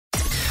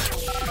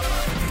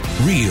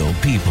Real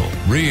people,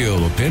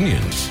 real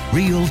opinions,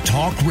 real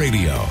talk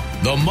radio.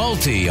 The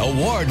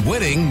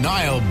multi-award-winning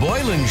Niall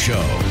Boylan Show.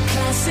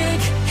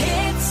 Classic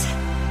hits.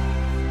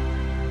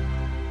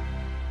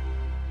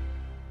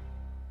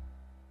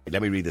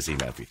 Let me read this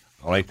email for you,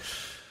 all right?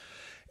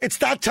 It's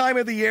that time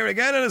of the year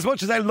again, and as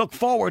much as I look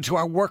forward to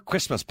our work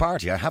Christmas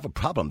party, I have a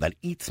problem that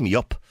eats me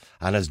up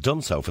and has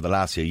done so for the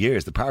last few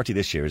years. The party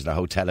this year is in a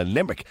hotel in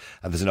Limerick,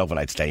 and there's an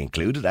overnight stay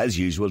included, as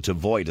usual, to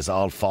avoid us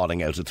all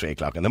falling out at 3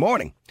 o'clock in the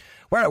morning.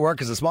 Where I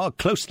work is a small,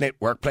 close-knit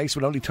workplace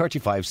with only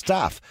 35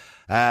 staff.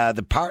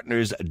 The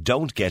partners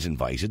don't get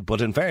invited,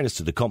 but in fairness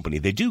to the company,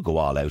 they do go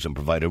all out and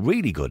provide a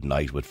really good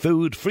night with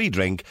food, free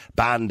drink,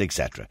 band,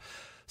 etc.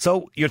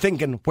 So you're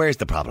thinking, where's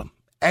the problem?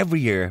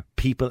 Every year,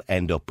 people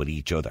end up with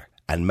each other,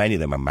 and many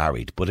of them are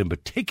married. But in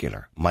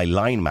particular, my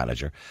line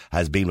manager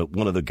has been with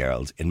one of the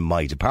girls in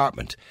my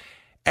department.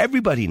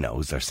 Everybody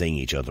knows they're seeing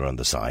each other on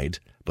the side,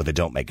 but they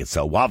don't make it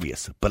so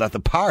obvious. But at the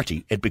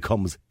party, it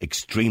becomes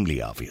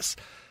extremely obvious.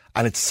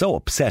 And it's so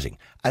upsetting,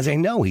 as I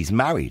know he's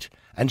married,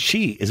 and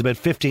she is about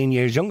 15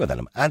 years younger than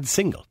him, and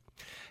single.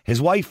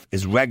 His wife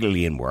is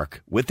regularly in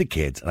work with the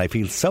kids, and I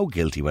feel so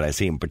guilty when I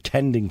see him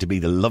pretending to be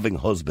the loving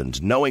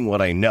husband, knowing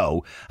what I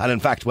know, and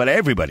in fact what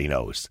everybody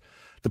knows.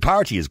 The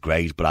party is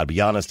great, but I'll be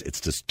honest, it's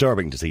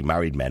disturbing to see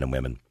married men and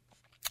women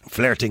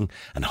flirting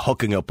and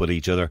hooking up with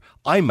each other.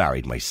 I'm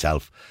married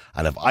myself,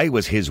 and if I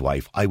was his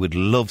wife, I would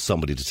love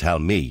somebody to tell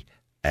me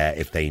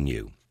if they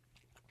knew.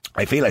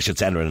 I feel I should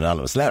send her an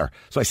anonymous letter,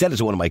 so I sent it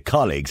to one of my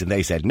colleagues, and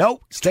they said,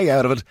 no, stay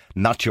out of it,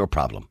 not your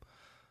problem.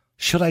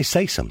 Should I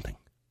say something?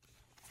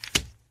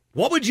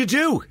 What would you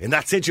do in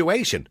that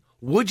situation?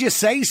 Would you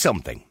say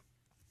something?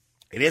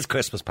 It is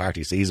Christmas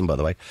party season, by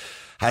the way.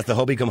 Has the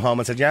hubby come home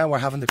and said, yeah, we're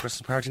having the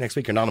Christmas party next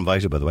week? You're not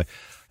invited, by the way.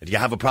 Do you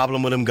have a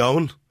problem with him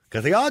going?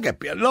 Because they all get...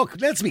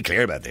 Look, let's be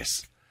clear about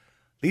this.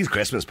 These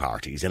Christmas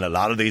parties in a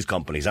lot of these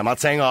companies, I'm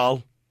not saying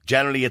all,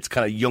 generally it's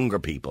kind of younger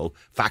people,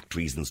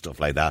 factories and stuff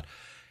like that.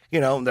 You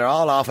know, they're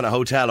all off in a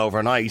hotel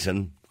overnight,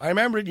 and I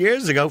remember it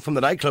years ago from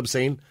the nightclub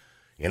scene.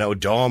 You know,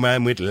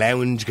 doorman with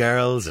lounge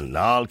girls and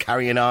all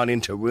carrying on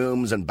into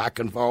rooms and back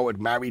and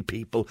forward, married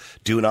people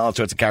doing all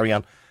sorts of carry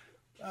on.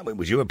 I mean,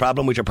 would you have a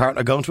problem with your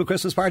partner going to a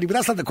Christmas party? But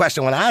that's not the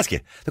question I want to ask you.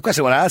 The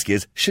question I want to ask you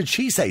is, should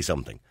she say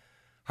something?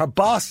 Her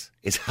boss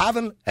is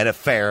having an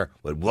affair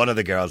with one of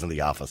the girls in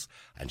the office,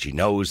 and she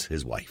knows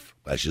his wife.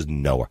 Well, she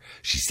doesn't know her.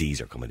 She sees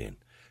her coming in.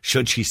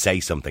 Should she say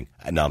something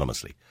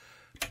anonymously?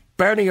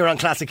 Bernie, you're on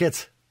Classic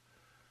Hits.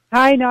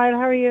 Hi, Niall.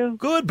 How are you?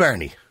 Good,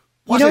 Bernie.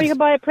 You know you can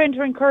buy a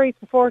printer in Curry's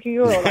for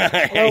 €40.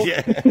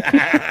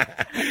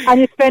 And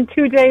you spend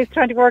 2 days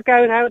trying to work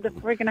out how the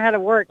freaking hell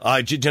it works.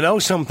 Do you know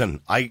something?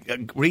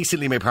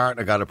 Recently my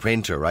partner got a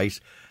printer, right?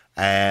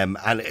 And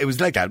it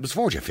was like that. It was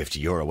 €40 or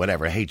 €50,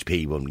 whatever, a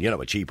HP one, you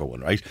know, a cheaper one,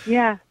 right?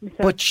 Yeah.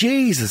 But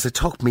Jesus, it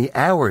took me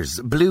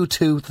hours,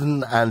 Bluetooth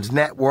and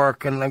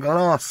network, and I'm going,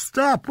 oh,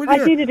 stop, will you?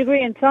 I did a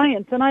degree in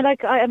science, and I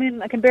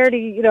can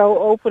barely, you know,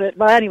 open it.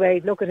 But anyway,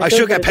 look at it. I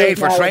should get paid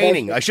for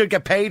training. I should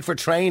get paid for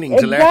training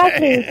to learn.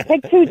 Exactly.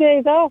 Take 2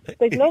 days off.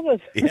 They'd love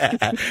it.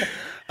 Yeah.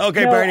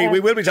 Okay, no, Bernie,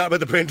 we will be talking about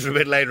the printer a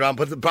bit later on,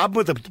 but the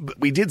problem with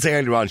we did say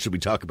earlier on, should we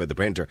talk about the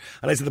printer?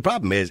 And I said, the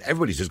problem is,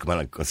 everybody's just come on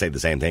and say the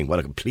same thing. What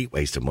a complete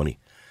waste of money.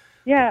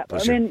 Yeah,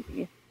 but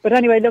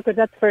anyway, look,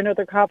 that's for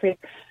another topic.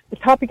 The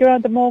topic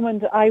around the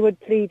moment, I would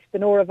plead the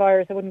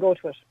norovirus. I wouldn't go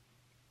to it.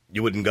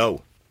 You wouldn't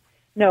go?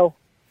 No.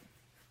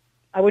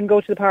 I wouldn't go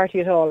to the party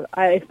at all.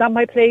 It's not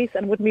my place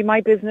and wouldn't be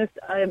my business.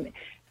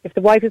 If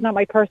the wife is not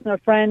my personal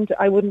friend,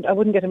 I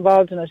wouldn't get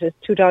involved in it. It's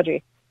too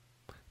dodgy.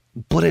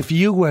 But if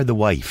you were the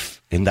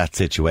wife in that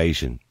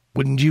situation,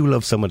 wouldn't you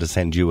love someone to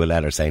send you a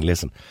letter saying,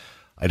 listen,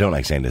 I don't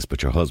like saying this,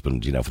 but your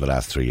husband, you know, for the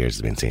last 3 years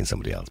has been seeing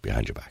somebody else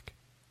behind your back?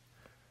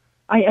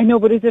 I know,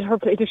 but is it her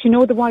place? Does she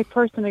know the wife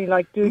personally?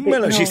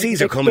 She sees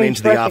her coming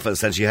into the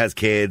office and she has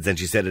kids, and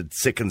she said it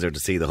sickens her to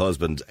see the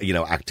husband, you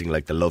know, acting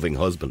like the loving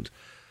husband.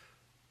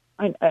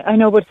 I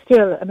know, but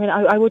still, I mean,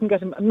 I wouldn't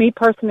get him. Me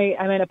personally,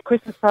 I mean, a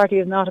Christmas party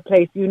is not a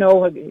place. You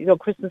know,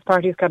 Christmas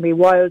parties can be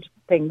wild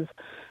things.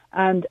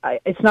 And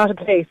it's not a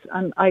place,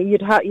 and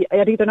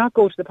I'd either not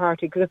go to the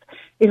party because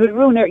it would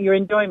ruin your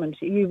enjoyment.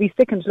 You'd be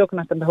sickened looking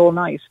at them the whole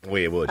night.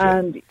 We would, yeah.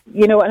 And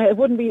you know, and it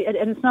wouldn't be, and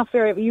it's not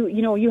fair.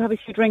 You have a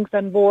few drinks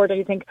on board, and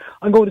you think,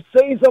 I'm going to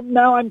say something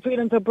now. I'm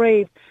feeling so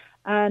brave,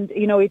 and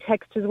you know, he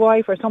texts his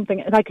wife or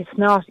something. Like it's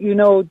not, you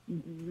know.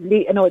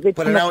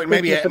 But now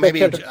maybe.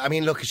 I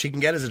mean, look, she can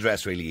get his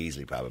address really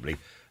easily, probably.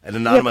 An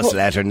anonymous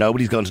letter.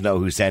 Nobody's going to know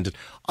who sent it.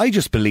 I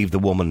just believe the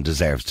woman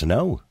deserves to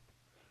know.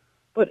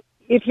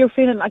 If you're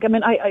feeling like, I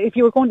mean,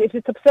 if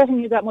it's upsetting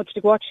you that much to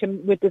watch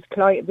him with this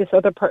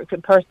other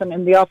person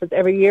in the office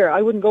every year,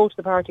 I wouldn't go to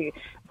the party.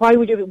 Why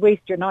would you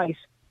waste your night?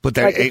 But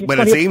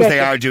it seems they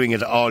are doing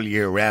it all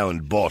year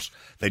round, but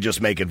they just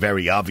make it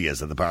very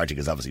obvious at the party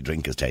because obviously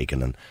drink is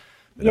taken and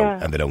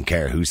they don't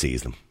care who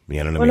sees them.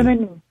 You know what I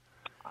mean?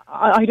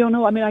 I don't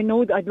know. I mean, I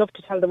know I'd love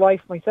to tell the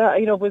wife myself.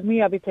 You know, with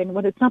me, I'd be saying,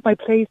 well, it's not my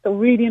place, though,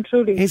 really and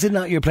truly. Is it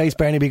not your place,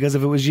 Bernie? Because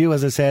if it was you,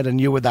 as I said,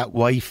 and you were that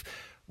wife,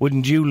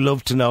 Wouldn't you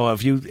love to know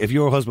if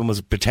your husband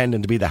was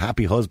pretending to be the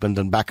happy husband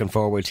and back and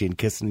forward to you and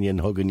kissing you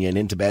and hugging you and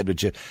into bed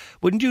with you?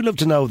 Wouldn't you love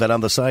to know that on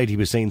the side he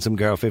was seeing some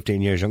girl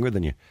 15 years younger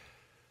than you?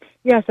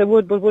 Yes, I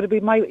would. But would it be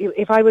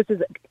if I was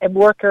a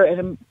worker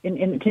can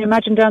you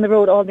imagine down the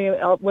road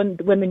when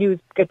the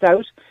news gets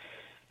out?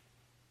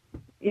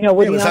 You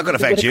know, it's not going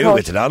to affect you.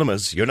 It's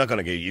anonymous. You're not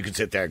going to. You can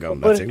sit there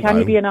going. But can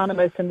you be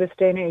anonymous in this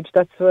day and age?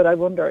 That's what I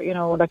wonder. You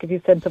know, like if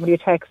you send somebody a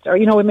text, or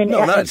no,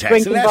 not a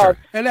text, a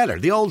letter,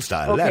 the old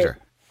style letter.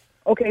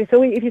 Okay,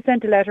 so if you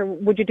sent a letter,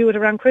 would you do it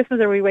around Christmas,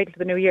 or would you wait till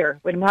the New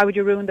Year? Why would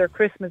you ruin their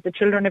Christmas? The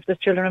children, if there's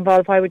children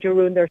involved, why would you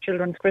ruin their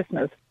children's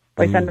Christmas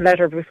by sending a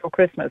letter before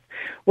Christmas?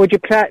 Would you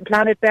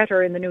plan it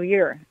better in the New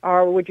Year,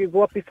 or would you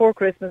go up before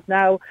Christmas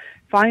now,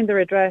 find their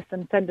address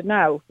and send it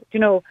now? You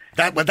know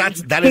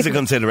that is a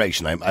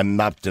consideration. I'm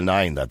not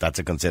denying that. That's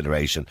a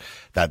consideration.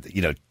 That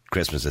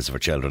Christmas is for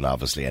children,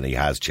 obviously, and he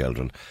has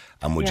children.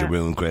 And would you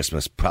ruin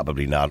Christmas?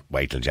 Probably not.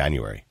 Wait till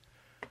January.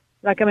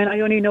 Like, I mean, I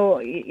only know,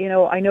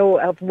 I know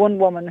of one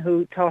woman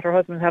who thought her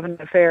husband was having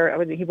an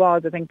affair. He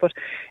was, I think, but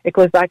it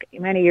goes back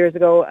many years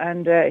ago,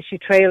 and she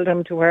trailed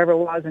him to wherever it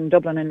was in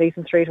Dublin, in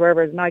Leeson Street,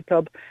 wherever, a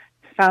nightclub,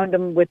 found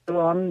him with the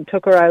one,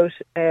 took her out,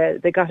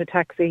 they got a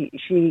taxi.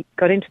 She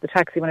got into the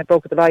taxi when it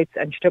broke the lights,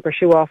 and she took her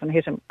shoe off and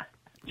hit him.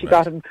 She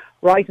got him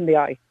right in the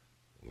eye.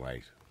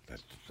 Right.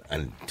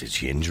 And did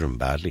she injure him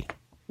badly?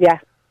 Yeah.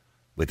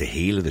 With the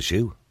heel of the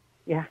shoe?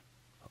 Yeah.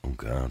 Oh,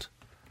 God.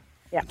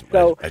 Yeah,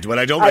 so... Well,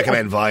 I don't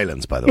recommend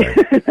violence, by the way.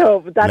 No,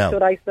 but that's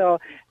what I saw.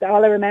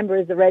 All I remember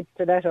is the red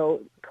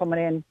stiletto coming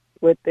in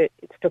with it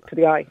stuck to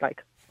the eye,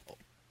 like.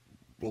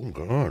 Oh,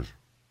 God.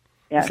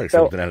 Yeah, it's like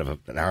something out of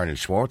an Arnold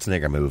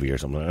Schwarzenegger movie or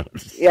something.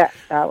 Yeah,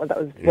 well,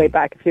 that was way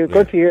back,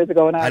 good few years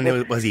ago now.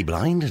 And was he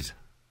blinded?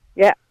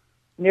 Yeah,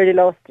 nearly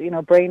lost,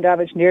 brain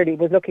damage, nearly.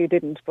 Was lucky he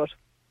didn't, but...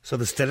 So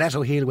the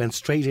stiletto heel went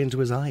straight into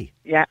his eye?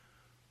 Yeah.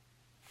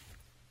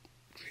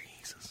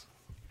 Jesus.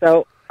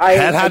 So...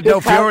 Hell had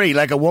no fury,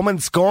 like a woman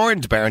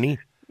scorned, Bernie.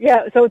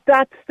 Yeah, so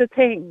that's the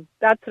thing.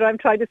 That's what I'm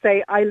trying to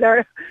say.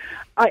 I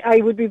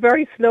would be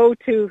very slow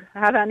to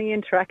have any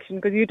interaction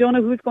because you don't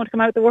know who's going to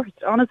come out the worst,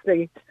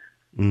 honestly.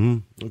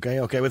 Mm-hmm. Okay.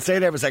 Well, stay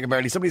there for a second,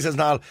 Bernie. Somebody says,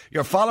 Niall,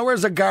 your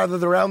followers are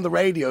gathered around the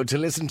radio to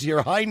listen to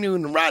your high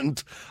noon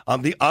rant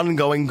on the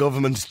ongoing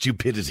government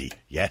stupidity.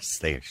 Yes,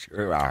 they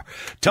sure are.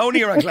 Tony,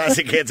 you're on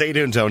Classic Hits. How you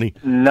doing, Tony?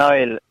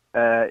 Niall,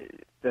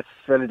 that's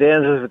very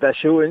dangerous with that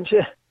shoe, isn't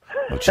she?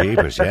 Oh,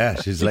 cheapers, yeah.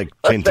 She's like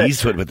Clint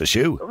Eastwood with the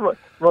shoe.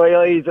 My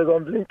eyes are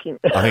going blinking.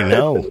 I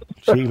know.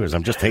 Cheapers,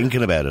 I'm just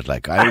thinking about it.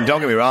 Like, I mean, don't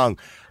get me wrong.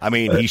 I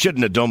mean, he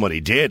shouldn't have done what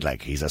he did.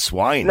 Like, he's a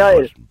swine.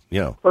 No,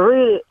 but, But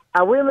really,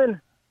 are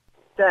women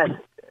that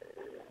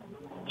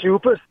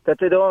stupid that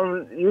they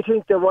don't... You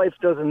think the wife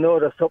doesn't know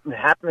there's something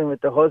happening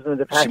with the husband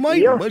the past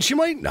year? Well, she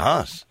might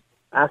not.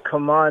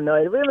 Come on,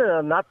 Niall. Women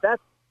are not that...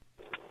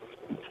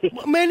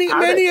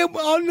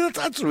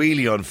 That's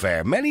really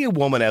unfair. Many a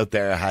woman out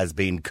there has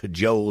been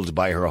cajoled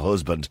by her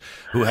husband,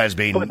 who has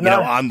been,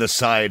 on the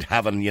side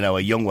having, a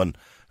young one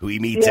who he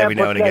meets every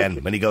now and again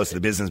when he goes to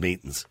the business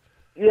meetings.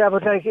 Yeah,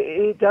 but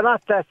they're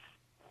not that.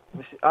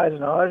 I don't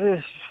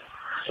know.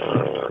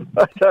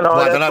 Well,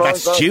 they're not that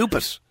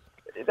stupid.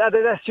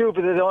 They're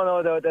stupid. They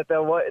don't know that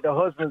the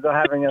husbands are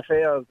having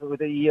affairs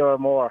with a year or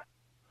more.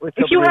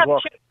 If you have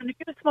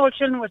small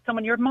children with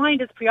someone, your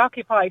mind is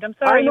preoccupied. I'm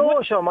sorry. I know,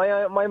 sure.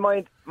 My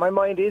mind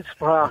is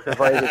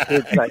preoccupied with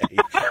kids. Like.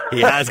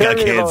 He has got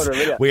kids.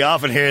 We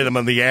often hear them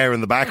on the air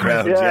in the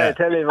background. Yeah,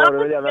 tell me about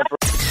it.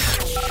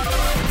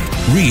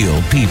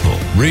 Real people,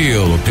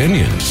 real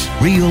opinions,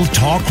 real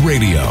talk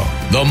radio.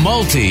 The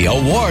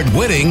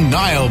multi-award-winning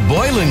Niall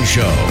Boylan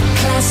Show.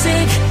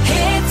 Classic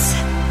Hits.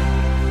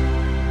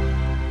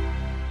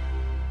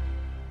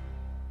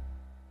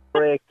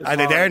 Are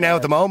they there now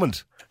at the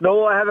moment?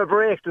 No, I have a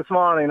break this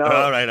morning. No.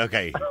 All right,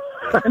 okay.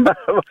 but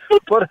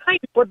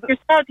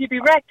yourself, you'd be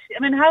wrecked. I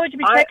mean, how would you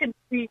be checking?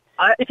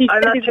 I'm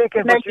not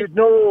checking, but you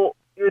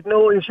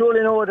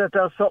surely know that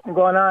there's something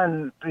going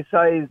on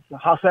besides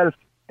herself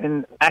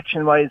in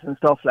action-wise and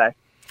stuff like.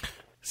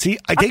 See,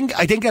 I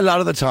think a lot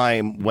of the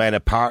time when a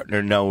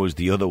partner knows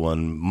the other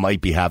one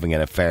might be having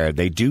an affair,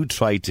 they do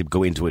try to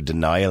go into a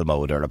denial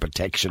mode or a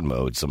protection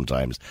mode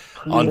sometimes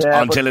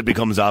until it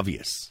becomes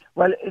obvious.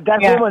 Well,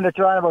 woman that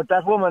you're on about,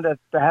 that woman that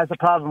has a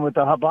problem with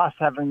her boss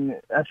having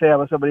an affair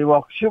with somebody,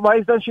 why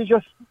doesn't she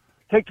just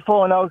take the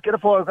phone out, get a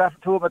photograph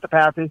of them at the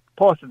party,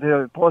 post it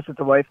to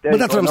the wife? Well,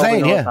 that's what I'm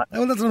saying, yeah.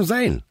 Well, that's what I'm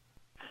saying.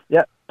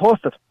 Yeah,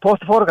 post it. Post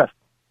the photograph.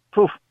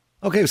 Proof.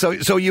 Okay,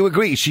 so you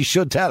agree she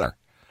should tell her?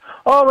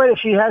 Oh well, if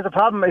she has a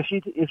problem, if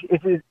it's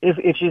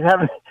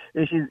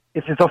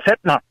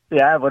upsetting her,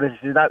 yeah. But if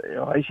she's not,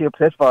 is she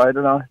upset for? I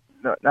don't know.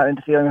 Not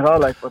interfering at all.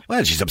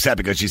 Well, she's upset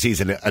because she sees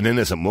an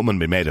innocent woman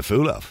be made a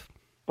fool of.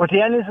 But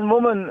the innocent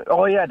woman,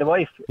 the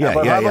wife. Yeah.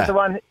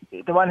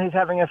 The one he's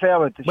having an affair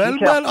with. Well,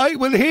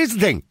 here's the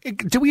thing.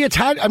 Do we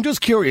attach? I'm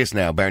just curious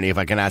now, Bernie, if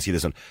I can ask you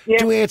this one. Yeah.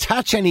 Do we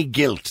attach any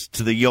guilt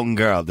to the young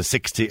girl, the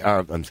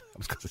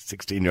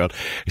 16-year-old?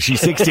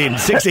 She's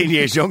 16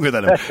 years younger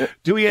than him.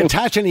 Do we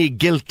attach any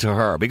guilt to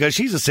her because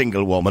she's a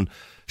single woman?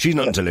 She's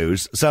nothing to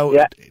lose. So,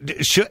 Yeah.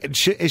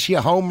 is she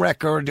a home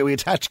wrecker, or do we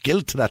attach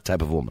guilt to that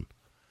type of woman?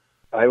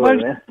 I will, Well,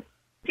 yeah.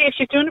 See, if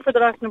she's doing it for the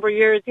last number of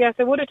years, yes,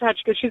 I would attach,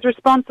 because she's a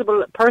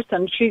responsible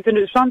person. She's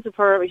responsible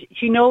for.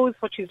 She knows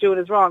what she's doing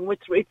is wrong.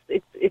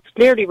 It's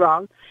clearly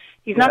wrong.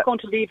 He's not going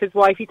to leave his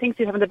wife. He thinks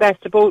he's having the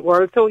best of both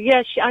worlds. So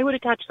yes, I would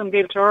attach some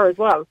guilt to her as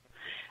well.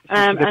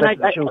 And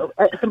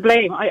some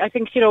blame. I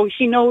think she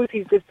knows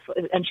he's this,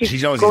 and She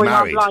knows he's going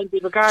married. on blindly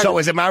regardless. So,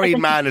 as a married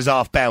man is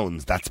off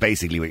bounds, that's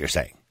basically what you're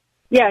saying.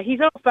 Yeah,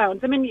 he's off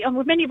bounds. I mean,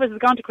 with many of us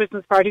have gone to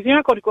Christmas parties. You're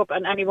not going to go up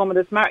on any woman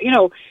that's married.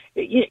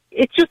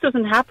 It just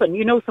doesn't happen.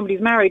 Somebody's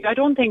married. I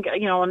don't think,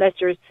 unless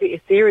you're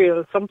serial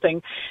or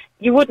something,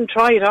 you wouldn't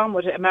try it on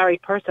with a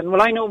married person.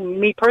 Well, I know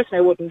me personally,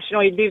 I wouldn't. You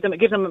leave them,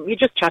 you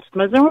just chat to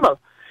them as normal.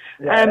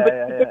 Yeah.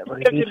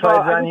 But if he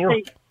tried it on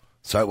you,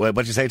 So,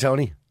 what'd you say,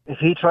 Tony? if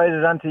he tried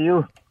it onto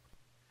you,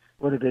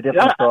 would it be a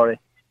different story?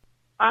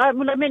 I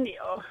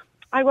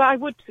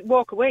would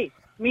walk away.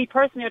 Me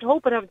personally, I'd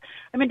hope I'd have.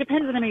 I mean,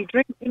 depends on how many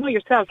drinks. You know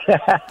yourself.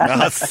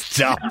 Oh,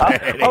 stop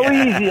it. How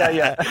easy are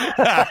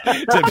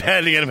you?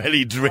 Depending on how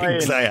many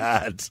drinks I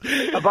had.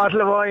 A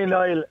bottle of wine,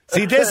 Niall.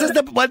 See, this is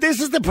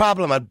the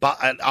problem at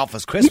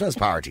office Christmas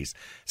parties.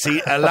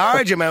 See, a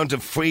large amount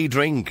of free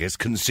drink is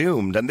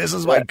consumed, and this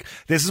is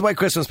why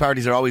Christmas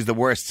parties are always the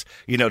worst.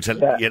 I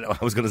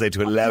was going to say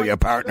to allow your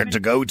partner to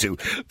go to,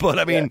 but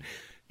I mean.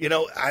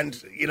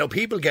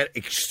 People get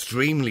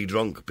extremely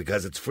drunk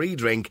because it's free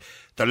drink.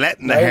 They're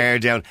letting the hair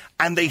down,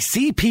 and they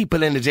see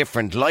people in a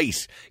different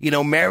light.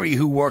 Mary,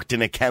 who worked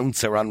in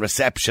accounts or on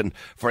reception,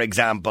 for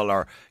example,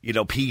 or,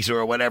 Peter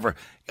or whatever.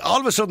 All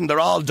of a sudden, they're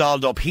all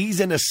dolled up. He's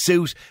in a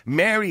suit.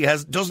 Mary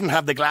doesn't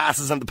have the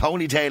glasses and the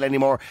ponytail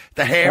anymore.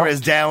 The hair is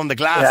down, the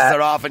glasses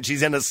are off, and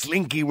she's in a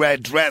slinky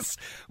red dress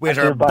with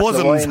her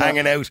bosoms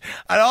hanging out.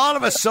 And all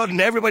of a sudden,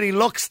 everybody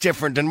looks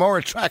different and more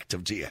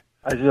attractive to you.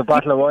 I do a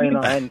bottle of wine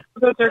on hand.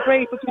 But they're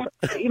great.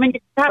 You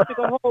have to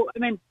go home. I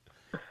mean,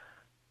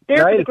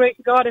 there for the grace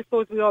of God, I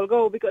suppose we all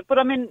go. But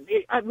I mean,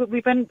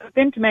 we've been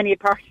to many a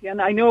party,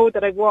 and I know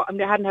that I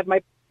hadn't had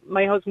my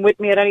husband with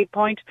me at any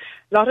point,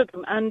 a lot of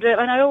them, and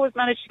I always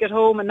managed to get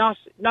home and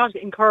not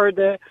incur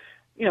the,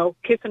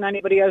 kissing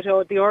anybody out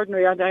of the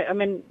ordinary. And I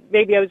mean,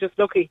 maybe I was just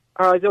lucky,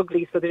 or I was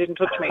ugly, so they didn't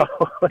touch me.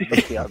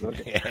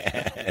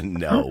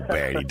 No,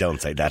 Bernie,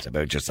 don't say that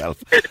about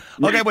yourself.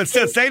 Okay, well,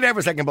 still, stay there for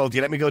a second, both of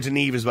you. Let me go to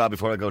Niamh as well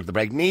before I go to the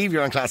break. Niamh,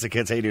 you're on Classic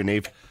Hits. How you doing,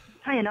 Niamh?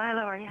 Hi, Niall,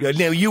 how are you?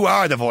 Now, you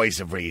are the voice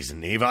of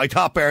reason, Niamh. I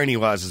thought Bernie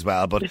was as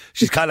well, but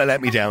she's kind of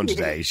let me down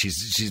today.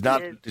 She's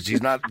not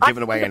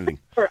giving away anything.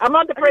 I'm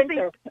on the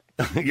printer.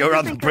 You're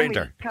on the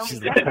printer. Can we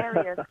get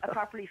Mary a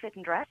properly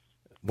fitting dress?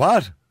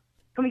 What?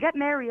 Can we get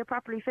Mary a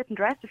properly fitting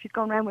dress if she's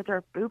going around with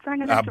her boobs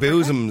hanging Her out?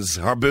 bosoms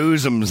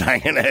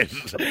hanging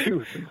out.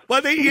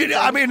 Well,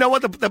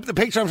 the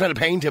picture I'm trying to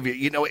paint of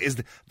you,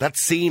 is that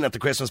scene at the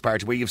Christmas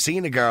party where you've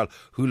seen a girl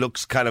who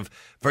looks kind of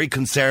very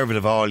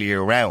conservative all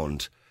year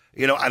round,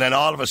 and then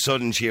all of a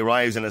sudden she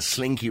arrives in a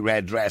slinky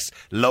red dress,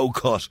 low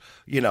cut,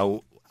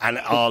 and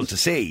all to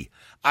see.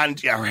 And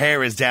her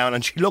hair is down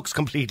and she looks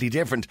completely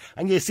different.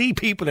 And you see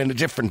people in a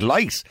different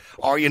light.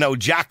 Or,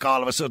 Jack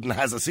all of a sudden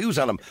has a suit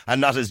on him and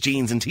not his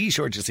jeans and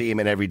T-shirt you see him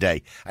in every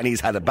day. And he's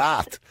had a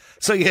bath.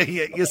 So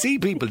you see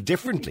people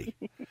differently.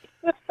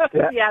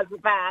 Yeah,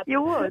 it's bad.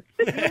 You would.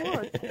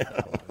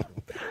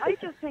 I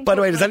just think. By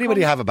the way, does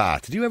anybody have a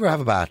bath? Did you ever have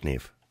a bath,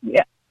 Niamh?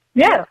 Yeah.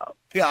 Yeah.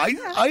 Yeah,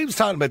 I was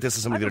talking about this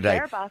to somebody the other day. I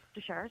prefer bath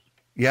to showers.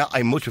 Yeah,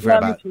 I much prefer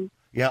a bath. Me too.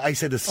 Yeah, I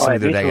said this to somebody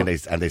the other day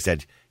and they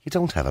said, you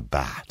don't have a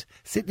bath.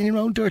 Sitting in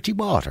your own dirty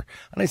water.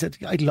 And I said,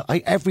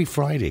 every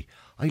Friday,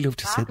 I love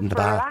to sit in the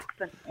bath.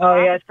 Relaxing. Oh,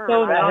 yeah, Bath it's for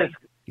so relaxing. nice.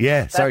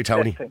 Yeah, sorry,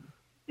 Tony.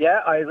 Yeah,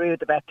 I agree with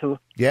the bet too.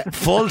 Yeah,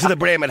 full to the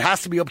brim. It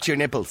has to be up to your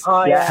nipples.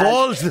 Oh, yeah.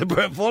 Full to the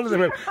brim.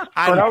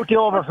 And, Without the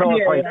overflow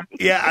point.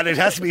 yeah, and it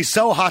has to be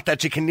so hot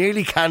that you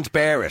can't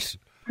bear it.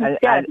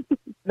 And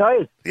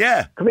Niall,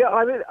 Yeah. come here.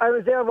 I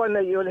was there one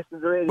night. You were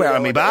listening to the radio. Where,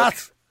 on me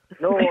bath?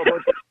 No,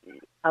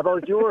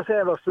 about you were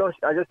saying about flush.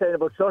 I just saying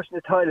about flushing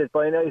the toilet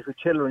by night with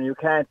children. You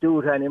can't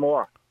do it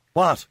anymore.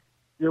 What?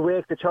 You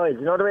wake the child.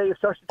 You know the way you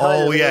flush the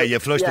toilet. Oh yeah, you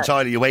flush the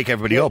toilet, you wake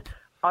everybody up.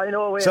 I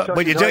know. A way So, of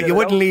but flushing you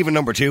wouldn't without- leave a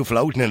number 2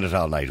 floating in it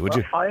all night, would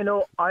you? I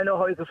know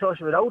how you can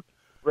flush it without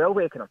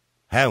waking them.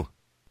 How?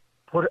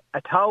 Put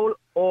a towel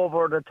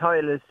over the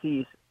toilet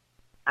seat,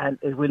 and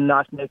it will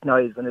not make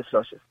noise when it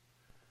flushes.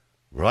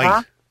 Right.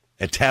 Huh?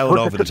 A towel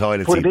over the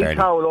toilet Put seat, a big Bernie.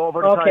 towel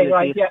over the Okay, toilet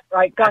right, seat. yeah,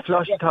 right, gotcha.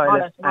 Flush the Yeah, toilet,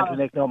 hold on. and it'll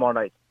make no more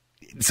noise.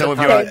 So if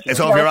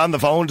you're on the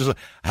phone,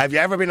 have you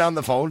ever been on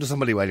the phone to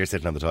somebody while you're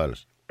sitting on the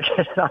toilet?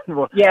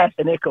 Yes.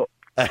 An echo.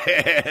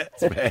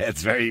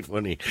 It's very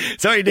funny.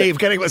 Sorry,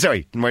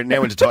 Niamh. We're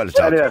now into toilet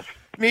talk. Yes.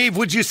 Niamh,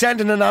 would you send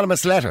an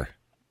anonymous letter?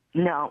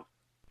 No.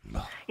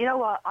 You know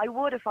what? I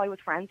would if I was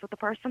friends with the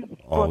person.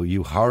 Oh,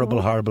 you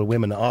horrible, horrible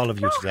women, all of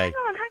you today.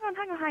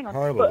 Hang on.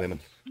 Horrible women.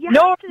 You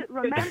No. have to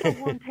remember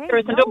one thing.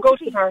 Kirsten, don't go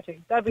to the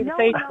party. That'd be the No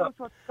safe one stuff. knows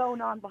what's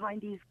going on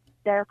behind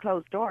their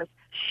closed doors.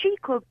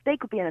 They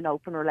could be in an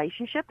open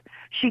relationship.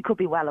 She could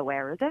be well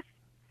aware of this.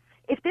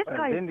 If this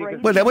guy is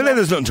brazen Well, then enough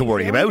there's nothing to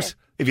worry do about. it,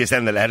 If you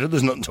send the letter,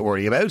 there's nothing to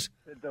worry about.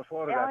 The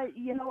photograph.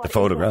 you know what, The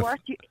photograph.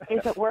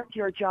 Is it worth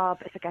your job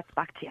if it gets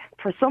back to you?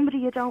 For somebody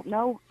you don't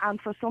know, and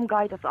for some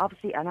guy that's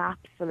obviously an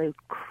absolute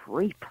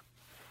creep.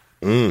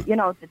 You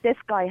know, this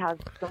guy has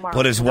the mark.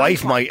 But his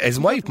wife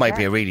might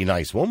be a really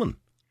nice woman.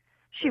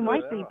 She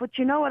might be, but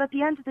you know what? At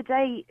the end of the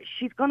day,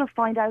 she's going to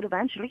find out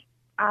eventually.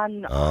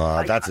 And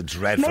That's a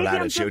dreadful maybe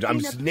I'm attitude.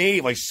 just being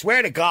Neve, I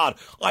swear to God,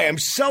 I am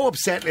so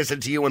upset listening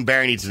to you and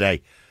Bernie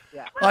today.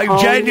 I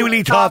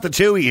genuinely thought the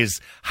two of you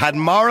had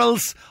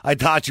morals. I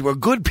thought you were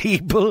good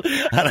people,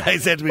 and I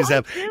said to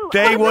myself,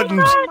 they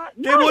wouldn't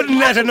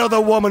let another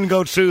woman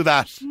go through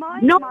that. My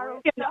No.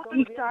 morals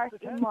don't start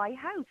in my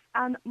house,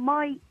 and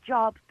my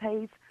job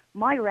pays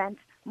my rent,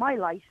 my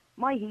light,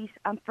 my heat,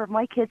 and for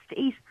my kids to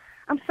eat.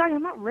 I'm sorry,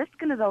 I'm not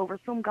risking it over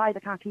some guy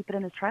that can't keep it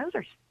in his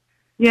trousers.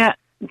 Yeah,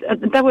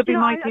 that would be You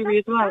know, my theory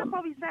as well. That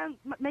probably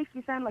makes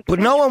me sound like. But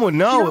a no bitch. one would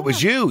know You know it was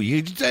what? you.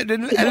 You did a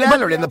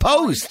letter in the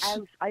post.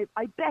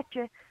 I bet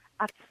you,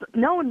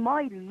 knowing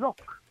my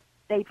luck,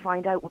 they'd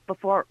find out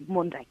before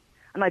Monday,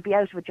 and I'd be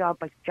out of a job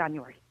by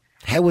January.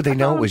 How would they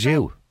know it was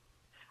you?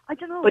 I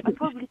don't know. But- I'd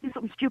probably do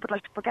something stupid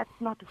like forget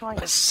not to sign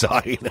it.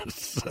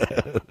 Silence.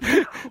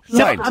 No,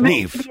 Silence, I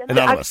mean, Neve,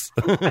 anonymous.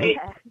 If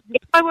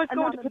I was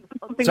going to Anonymous. do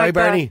something Sorry, like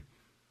that, Bernie.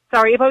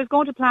 Sorry, if I was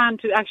going to plan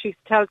to actually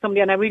tell somebody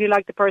and I really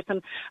liked the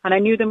person and I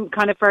knew them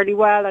kind of fairly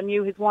well and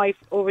knew his wife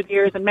over the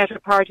years and met her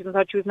at parties and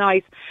thought she was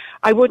nice,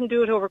 I wouldn't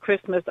do it over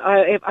Christmas.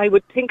 I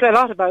would think a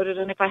lot about it,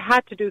 and if I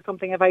had to do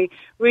something, if I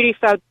really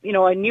felt, you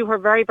know, I knew her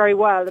very, very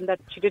well and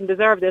that she didn't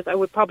deserve this, I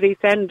would probably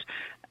send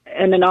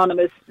an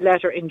anonymous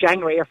letter in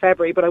January or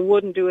February, but I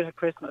wouldn't do it at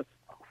Christmas.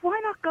 Why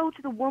not go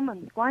to the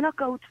woman? Why not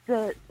go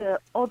to the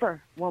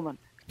other woman?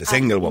 The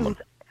single woman.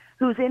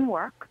 Who's in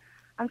work,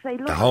 and say,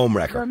 look, The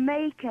homewrecker. you're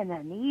making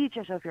an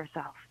idiot of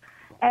yourself.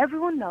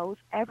 Everyone knows,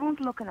 everyone's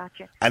looking at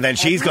you. And then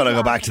she's going to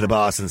go back to the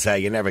boss and say,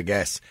 you never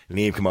guess.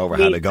 Neve come over,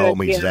 had a go at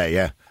me today,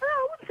 yeah. No,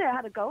 I wouldn't say I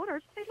had a go at her.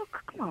 I'd say,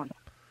 look, come on.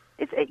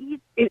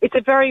 It's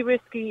a very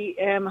risky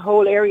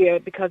whole area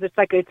because it's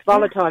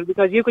volatile,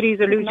 because you could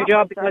easily lose your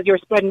job because you're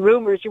spreading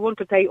rumours. You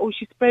wouldn't say, oh,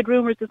 she spread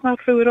rumours. It's not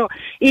true at all.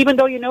 Even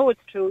though you know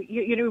it's true,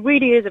 it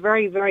really is a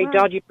very, very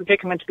dodgy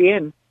predicament to be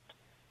in.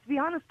 To be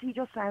honest, he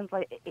just sounds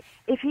like,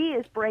 if he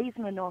is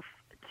brazen enough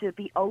to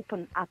be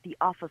open at the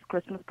office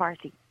Christmas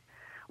party,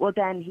 well,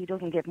 then he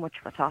doesn't give much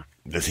of a toss.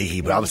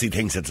 He obviously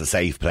thinks it's a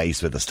safe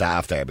place with the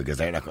staff there because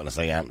they're not going to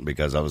say anything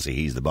because obviously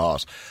he's the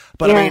boss.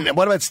 But I mean,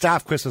 what about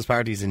staff Christmas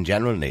parties in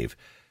general, Neve?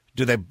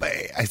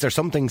 Is there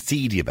something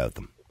seedy about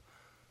them?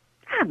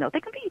 I don't know.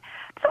 There's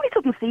only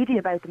something seedy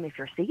about them if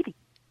you're seedy.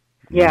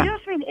 Yeah. You know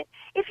what I mean?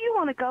 If you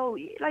want to go,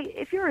 like,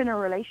 if you're in a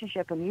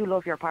relationship and you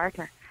love your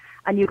partner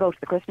and you go to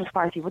the Christmas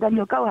party, well, then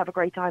you'll go have a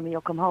great time and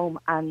you'll come home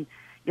and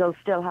you'll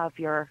still have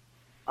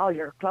all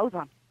your clothes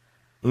on.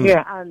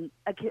 Yeah. And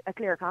a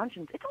clear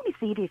conscience. It's only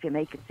seedy if you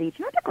make it seedy.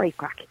 Not a great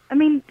crack. I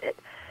mean,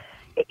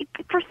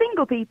 for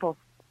single people,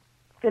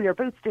 fill your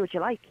boots, do what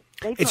you like.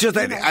 It's just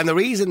that, and the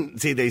reason,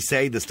 they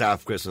say the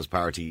staff Christmas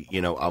party,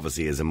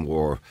 obviously is a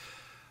more,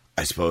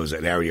 I suppose,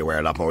 an area where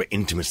a lot more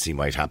intimacy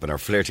might happen or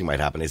flirting might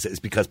happen is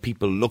because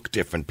people look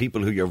different.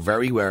 People who you're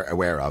very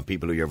aware of,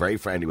 people who you're very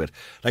friendly with.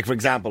 Like, for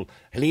example,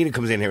 Helena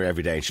comes in here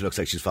every day and she looks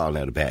like she's fallen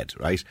out of bed,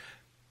 right?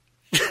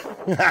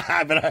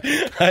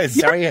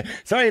 Sorry,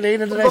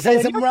 Helena, did I say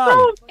something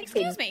wrong?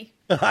 Excuse me.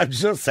 I'm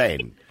just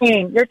saying.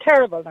 You're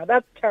terrible now.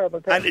 That's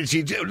terrible. And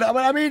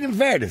I mean, in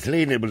fairness,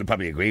 Helena will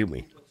probably agree with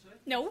me.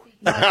 No.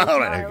 All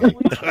right.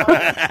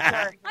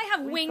 I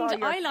have winged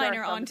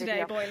eyeliner on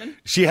today, Boylan.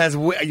 She has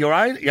your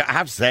eye. I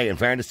have to say, in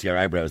fairness to your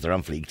eyebrows, they're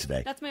on fleek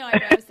today. That's my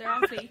eyebrows. They're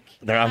on fleek.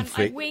 They're on and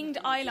fleek. I've winged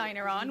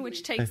eyeliner on,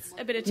 which takes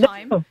a bit of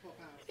time.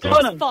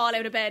 Don't fall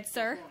out of bed,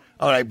 sir.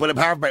 All right, but the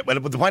point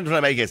I'm trying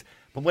to make is,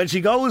 but when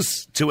she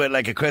goes to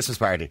a Christmas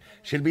party,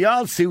 she'll be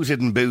all suited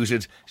and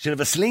booted. She'll have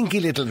a slinky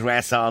little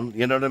dress on,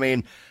 you know what I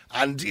mean?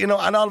 And, and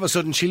all of a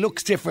sudden she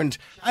looks different.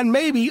 And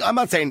maybe, I'm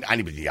not saying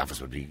anybody in the office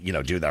would be,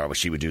 do that, or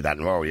she would do that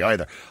in Rory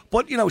either.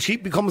 But, she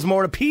becomes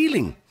more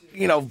appealing,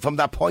 from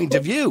that point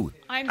of view.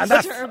 I'm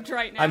disturbed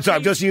right now. I'm sorry,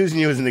 I'm just using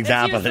you as an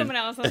example. Let's use someone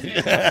else.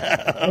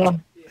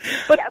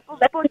 But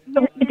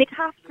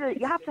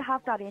you have to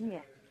have that in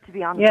you, to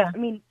be honest. Yeah. I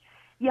mean,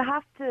 you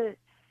have to.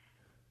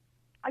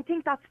 I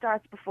think that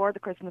starts before the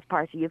Christmas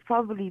party. You've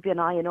probably been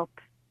eyeing up,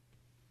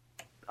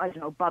 I don't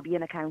know, Bobby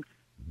in accounts.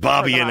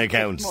 Bobby for the in last 6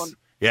 accounts. months.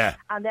 Yeah.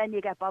 And then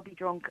you get Bobby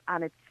drunk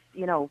and it's,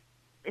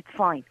 it's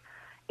fine.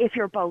 If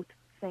you're both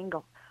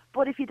single.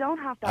 But if you don't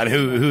have that... And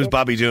who's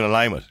Bobby doing a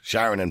line with?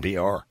 Sharon and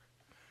PR?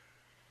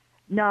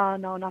 No,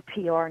 not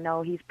PR,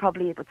 no. He's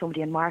probably with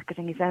somebody in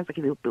marketing. He sounds like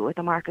he would be with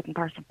a marketing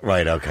person.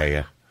 Right, okay,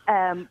 yeah.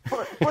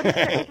 But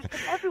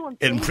everyone's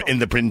in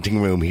the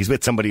printing room. He's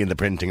with somebody in the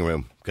printing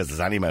room because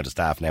there's any amount of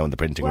staff now in the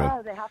printing room.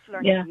 Well, they have to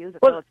learn how to use it,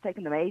 so it's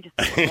taken them ages.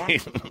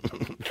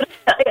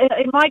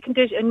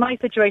 In my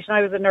situation,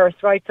 I was a nurse,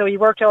 right? So you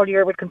worked all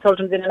year with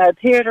consultants in and out of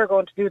theatre,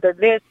 going to do their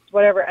lists,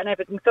 whatever, and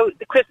everything. So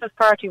the Christmas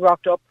party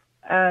rocked up,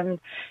 and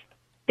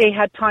they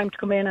had time to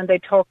come in and they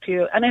talk to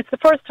you. And it's the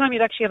first time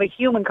you'd actually have a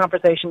human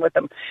conversation with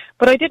them.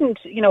 But I didn't,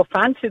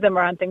 fancy them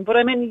or anything. But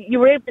I mean, you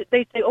were able to,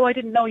 they'd say, oh, I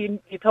didn't know you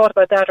thought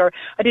about that, or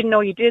I didn't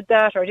know you did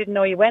that, or I didn't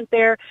know you went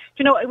there.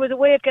 It was a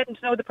way of getting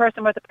to know the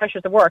person without the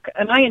pressures of work.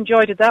 And I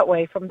enjoyed it that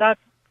way from that.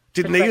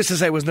 Didn't they used to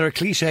say, wasn't there a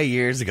cliche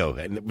years ago?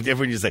 And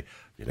everyone used to say,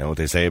 you know what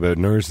they say about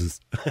nurses?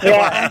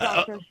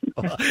 Yeah.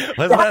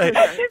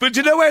 But do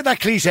you know where that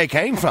cliche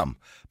came from?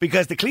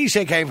 Because the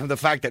cliche came from the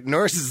fact that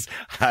nurses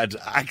had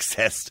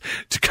access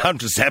to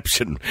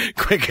contraception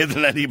quicker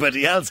than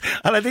anybody else.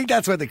 And I think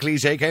that's where the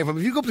cliche came from.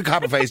 If you go up to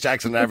Copperface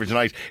Jackson on average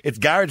night, it's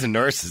guards and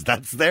nurses.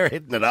 They're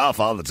hitting it off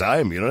all the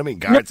time. You know what I mean?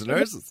 Guards and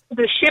nurses.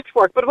 The shift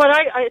work. But what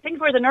I think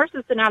where the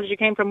nurses analogy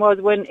came from was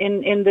when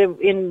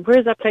in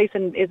where's that place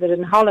is it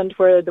in Holland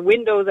where the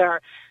windows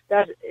are,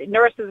 that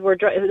nurses were,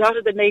 a lot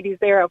of the ladies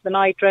there of the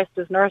night dressed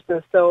as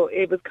nurses. So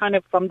it was kind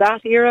of from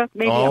that era,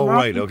 maybe. Oh,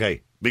 right,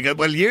 okay. Because,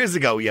 well, years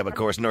ago, yeah, of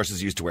course,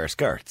 nurses used to wear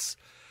skirts.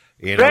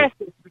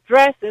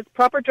 Dresses,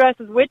 proper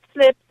dresses with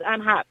slips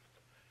and hats.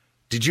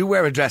 Did you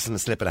wear a dress and a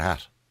slip and a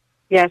hat?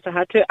 Yes, I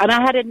had to.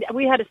 And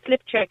we had a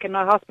slip check in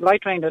our hospital I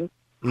trained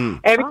in.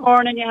 Every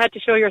morning you had to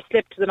show your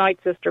slip to the night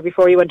sister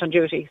before you went on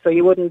duty, so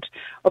you wouldn't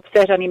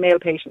upset any male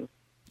patients.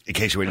 In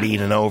case you were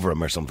leaning over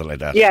him or something like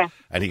that. Yeah.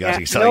 And he got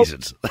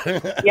excited.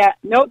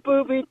 No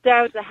boobies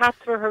out. The hats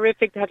were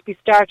horrific. They had to be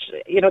starched.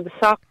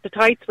 The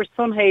tights were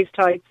sun-haze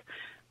tights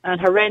and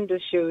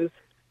horrendous shoes.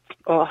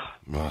 Oh,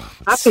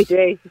 happy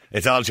days.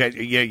 It's all changed.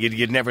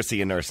 You'd never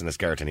see a nurse in a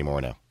skirt anymore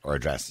now, or a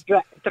dress.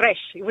 Dress.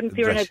 You wouldn't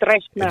see her in a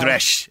dress now.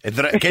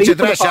 Get your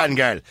dress on,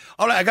 girl.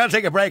 All right, I got to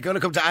take a break. I'm going to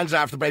come to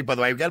Angela after the break, by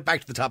the way. We'll get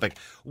back to the topic.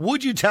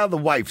 Would you tell the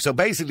wife? So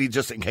basically,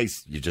 just in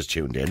case you just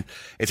tuned in,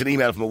 it's an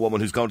email from a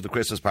woman who's going to the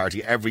Christmas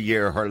party every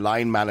year. Her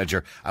line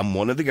manager and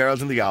one of the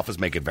girls in the office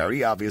make it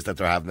very obvious that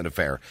they're having an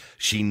affair.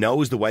 She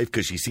knows the wife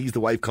because she sees the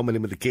wife coming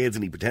in with the kids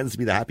and he pretends to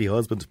be the happy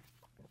husband.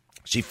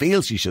 She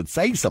feels she should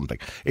say something.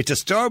 It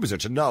disturbs her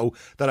to know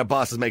that her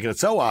boss is making it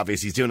so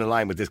obvious he's doing a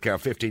line with this girl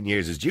 15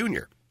 years his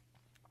junior.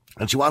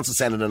 And she wants to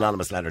send an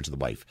anonymous letter to the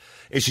wife.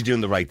 Is she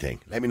doing the right thing?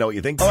 Let me know what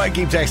you think. All right,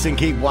 keep texting,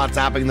 keep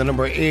WhatsApping. The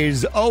number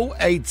is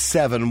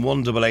 087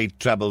 188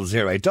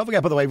 0008. Don't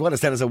forget, by the way, if you want to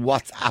send us a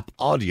WhatsApp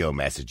audio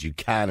message, you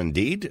can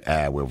indeed.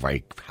 We're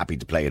very happy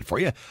to play it for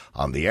you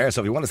on the air. So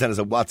if you want to send us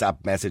a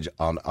WhatsApp message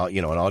an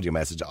audio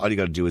message, all you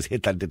got to do is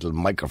hit that little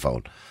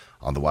microphone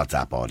on the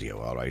WhatsApp audio,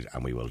 all right?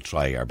 And we will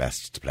try our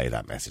best to play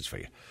that message for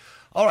you.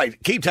 All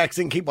right, keep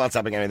texting, keep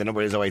WhatsApping. Anyway, the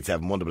number is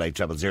 087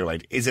 188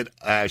 0008. Is it,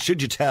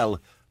 should you tell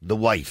the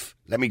wife?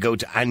 Let me go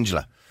to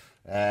Angela.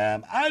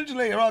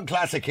 Angela, you're on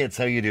Classic Hits.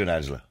 How are you doing,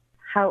 Angela?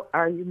 How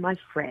are you, my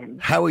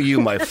friend? How are you,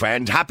 my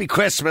friend? Happy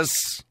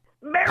Christmas.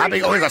 Merry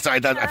Christmas. Oh,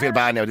 sorry, I feel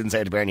bad now. I didn't say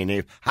it to Bernie and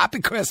Eve.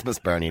 Happy Christmas,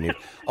 Bernie and Eve.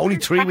 Only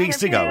 3 weeks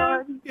to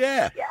go.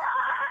 Yeah.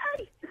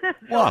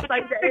 What?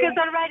 Because it's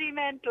already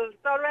mental.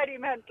 It's already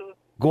mental.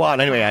 Go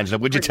on, anyway, Angela.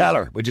 Would you tell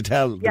her? Would you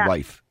tell the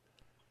wife?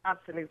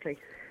 Absolutely.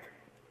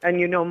 And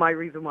you know my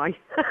reason why.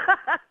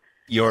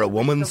 You're a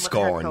woman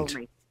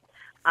scorned.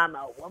 I'm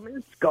a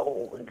woman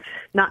scorned.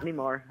 Not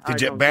anymore.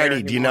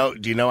 Bernie, do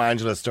you know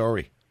Angela's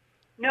story?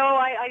 No,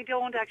 I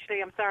don't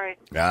actually. I'm sorry.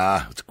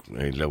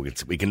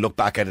 We can look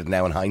back at it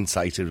now in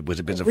hindsight. It was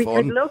a bit of fun.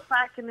 We can look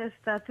back on it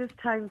at this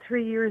time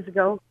 3 years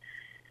ago.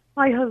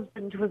 My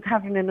husband was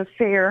having an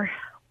affair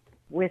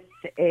with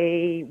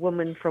a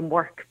woman from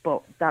work,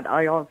 but that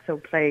I also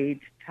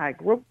played tag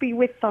rugby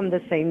with on the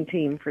same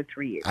team for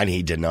 3 years. And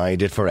he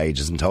denied it for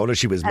ages and told her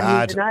she was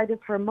mad. He denied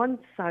it for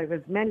months. I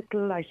was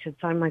mental. I should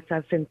sign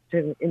myself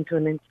into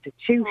an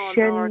institution.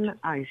 Oh,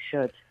 I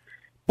should.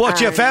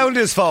 But you found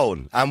his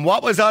phone. And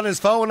what was on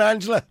his phone,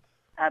 Angela?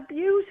 A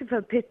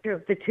beautiful picture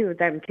of the two of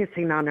them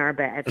kissing on our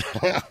bed.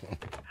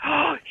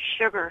 Oh,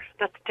 sugar.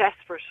 That's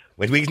desperate.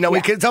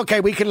 It's okay.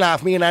 We can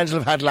laugh. Me and Angela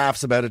have had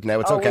laughs about it now.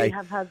 It's okay. We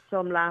have had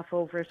some laugh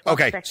over it.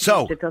 Okay,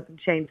 so it doesn't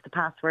change the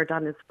password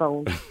on his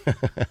phone.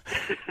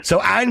 So,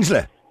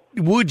 Angela,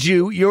 would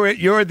you?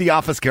 You're the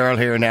office girl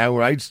here now,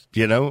 right?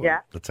 You know.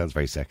 Yeah. That sounds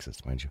very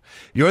sexist, mind you.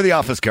 You're the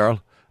office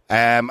girl,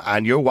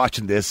 and you're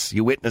watching this.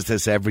 You witness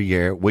this every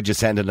year. Would you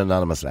send an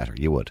anonymous letter?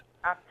 You would.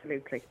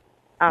 Absolutely.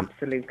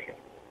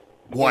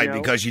 Why?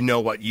 Because you know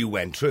what you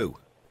went through.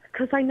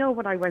 Because I know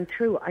what I went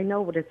through. I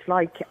know what it's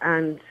like,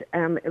 and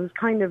it was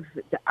kind of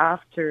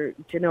after,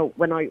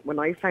 when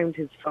I found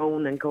his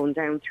phone and going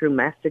down through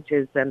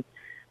messages, and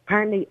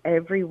apparently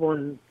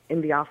everyone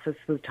in the office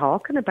was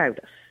talking about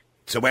it.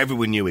 So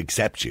everyone knew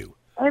except you.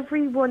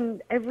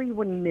 Everyone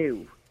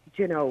knew.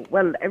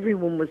 Well,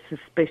 everyone was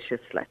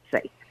suspicious. Let's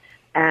say.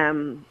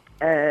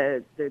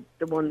 The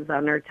ones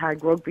on our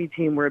tag rugby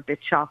team were a bit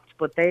shocked,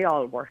 but they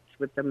all worked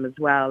with them as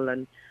well.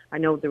 And I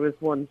know there was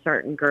one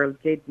certain girl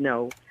did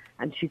know,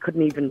 and she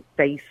couldn't even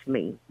face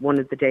me one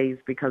of the days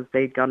because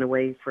they'd gone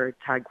away for a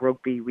tag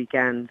rugby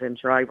weekend, and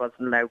sure I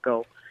wasn't allowed to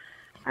go.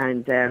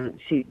 And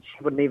she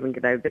wouldn't even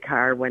get out of the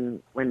car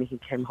when he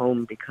came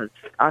home because,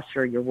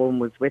 sure, your woman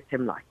was with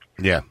him, like.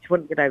 Yeah. She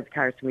wouldn't get out of the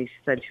car to me. She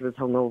said she was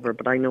hungover,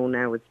 but I know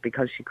now it's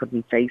because she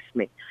couldn't face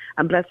me.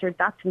 And bless her,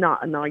 that's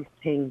not a nice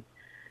thing,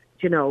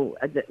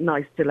 a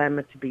nice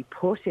dilemma to be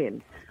put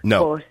in.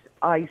 No. But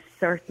I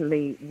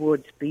certainly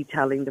would be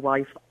telling the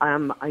wife,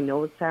 I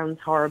know it sounds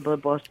horrible,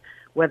 but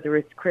whether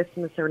it's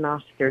Christmas or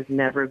not, there's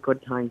never a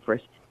good time for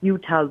it. You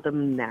tell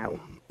them now.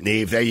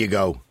 Niamh, there you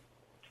go.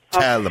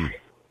 Tell them.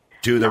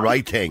 Do the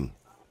right thing.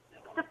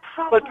 The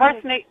problem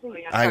personally,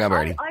 hang on,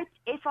 Bertie.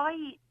 If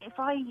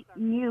I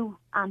knew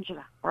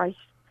Angela, right,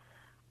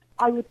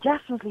 I would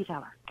definitely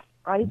tell her,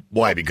 right?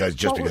 Why?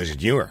 Because you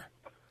knew her.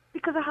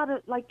 Because I had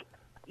a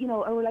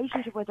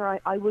relationship with her.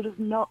 I would have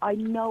I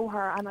know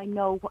her, and I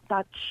know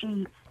that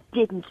she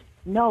didn't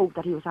know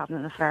that he was having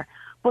an affair.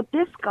 But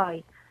this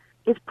guy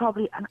is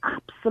probably an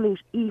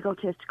absolute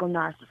egotistical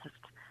narcissist,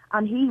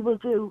 and he will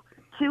do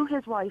to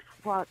his wife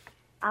what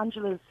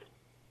Angela's.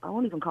 I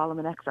won't even call him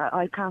an ex.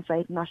 I can't say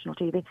it on national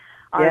TV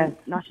or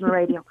national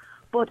radio.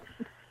 But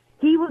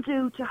he will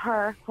do to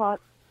her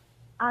what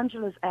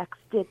Angela's ex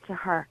did to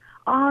her.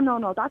 Oh,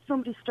 no, that's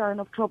somebody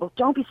stirring up trouble.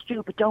 Don't be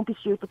stupid, don't be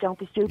stupid, don't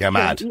be stupid. You're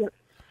mad.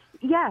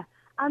 Yeah,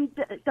 and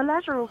the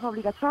letter will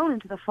probably get thrown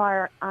into the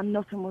fire and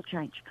nothing will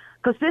change.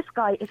 Because this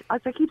guy,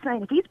 as I keep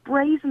saying, if he's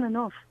brazen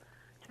enough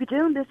to be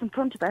doing this in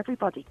front of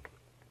everybody,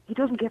 he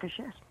doesn't give a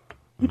shit.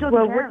 He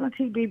doesn't care.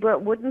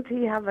 Wouldn't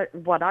he have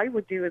what I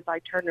would do is I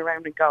turn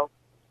around and go,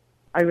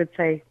 I would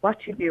say,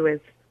 what you do is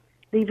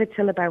leave it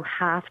till about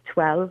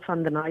 12:30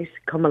 on the night,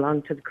 come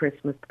along to the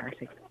Christmas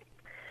party.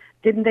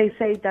 Didn't they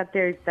say that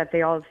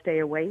they all stay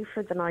away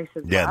for the night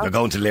as well? Yeah, they're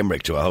going to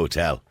Limerick to a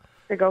hotel.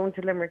 They're going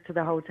to Limerick to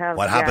the hotel.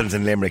 What happens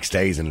in Limerick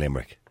stays in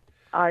Limerick.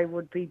 I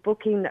would be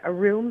booking a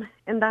room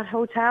in that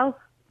hotel,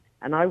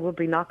 and I would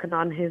be knocking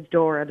on his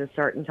door at a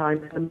certain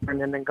time in the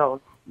morning and going,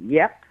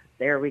 yep,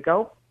 there we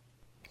go.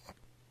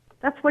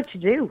 That's what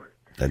you do.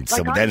 Then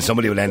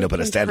somebody will end up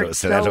with a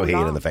stiletto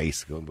heel in the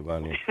face.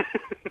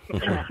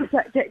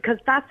 Because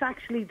that's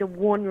actually the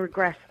one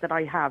regret that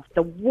I have.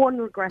 The one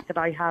regret that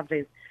I have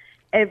is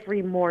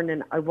every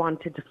morning I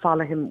wanted to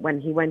follow him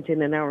when he went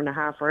in an hour and a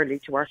half early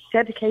to work.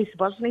 Dedicated,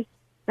 wasn't he?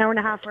 An hour and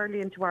a half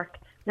early into work,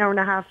 an hour and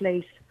a half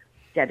late.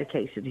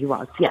 Dedicated he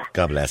was, yeah.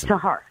 God bless him. To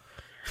her.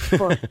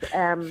 But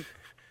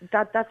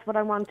that's what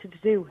I wanted to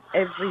do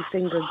every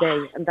single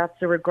day. And that's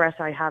the regret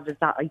I have, is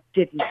that I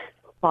didn't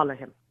follow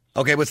him.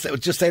 Okay, but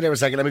just stay there a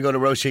second. Let me go to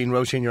Roisin.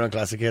 Roisin, you're on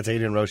Classic Hits. How you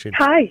doing, Roisin?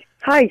 Hi.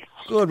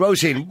 Good,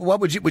 Roisin. What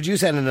would you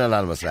send in an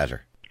anonymous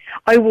letter?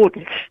 I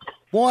wouldn't.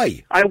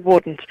 Why? I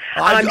wouldn't.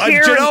 Do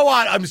you know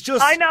what?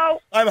 I know.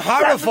 I'm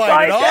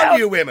horrified at all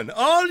you women.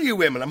 All you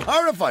women. I'm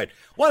horrified.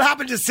 What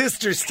happened to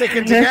sisters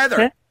sticking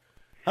together?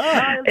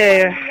 I'm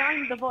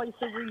the voice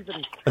of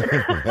reason.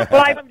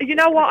 Well, you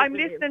know what? I'm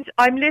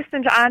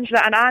listening to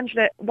Angela, and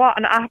Angela, what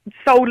an app.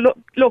 So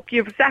look,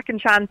 you have a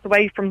second chance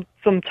away from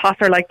some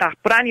tosser like that.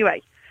 But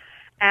anyway,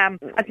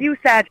 as you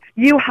said,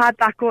 you had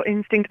that gut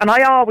instinct, and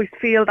I always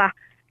feel that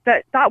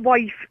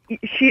wife,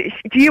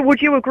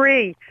 would you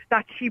agree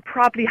that she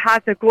probably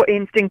has a gut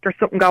instinct or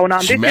something going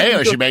on? She may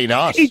or she may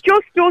not. He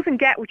just doesn't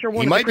get what you're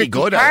wanting. He might be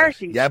good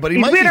at it. Yeah, but he's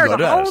might with be her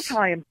good the at whole it.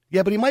 time.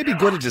 Yeah, but he might be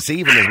good at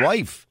deceiving his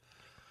wife.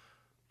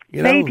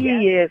 You know? Maybe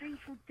he is.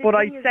 But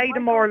I'd say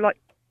the more like...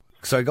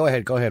 Sorry, go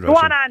ahead, Roisin. Go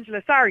on,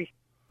 Angela, sorry.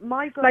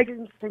 My gut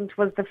instinct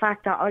was the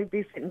fact that I'd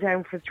be sitting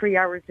down for 3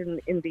 hours in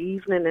the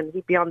evening and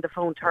he'd be on the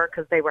phone to her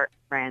because they were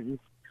friends.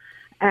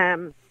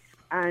 And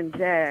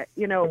I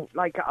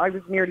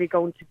was nearly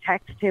going to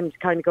text him to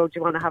kind of go, do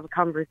you want to have a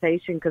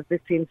conversation? Because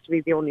this seems to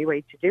be the only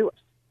way to do it.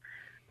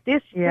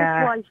 This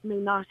wife may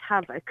not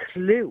have a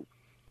clue.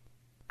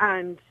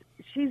 And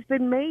she's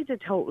been made a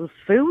total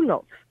fool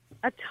of.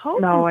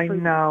 No, I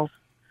know.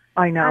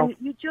 And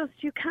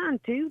you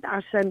can't do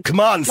that. And come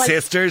on,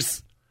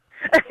 sisters.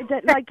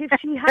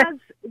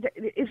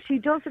 If she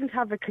doesn't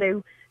have a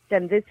clue,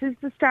 then this is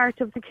the start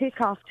of the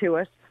kick-off to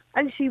it.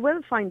 And she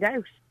will find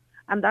out.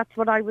 And that's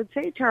what I would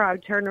say to her. I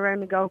would turn around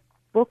and go,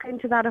 book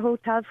into that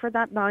hotel for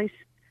that night,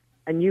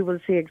 and you will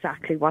see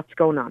exactly what's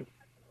going on.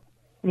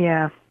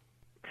 Yeah.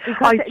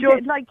 Because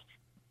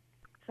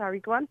sorry,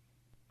 go on.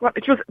 Well,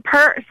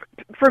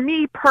 for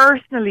me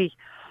personally,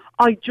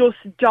 I just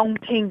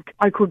don't think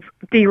I could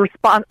be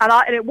responsible.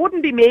 And it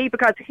wouldn't be me,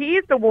 because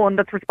he's the one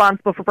that's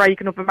responsible for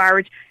breaking up a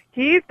marriage.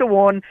 He's the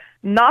one,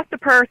 not the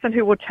person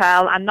who would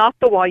tell, and not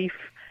the wife.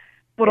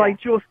 But I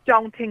just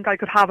don't think I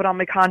could have it on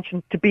my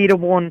conscience to be the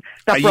one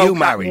that broke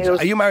that news.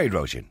 Are you married,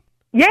 Roisin?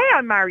 Yeah,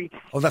 I'm married.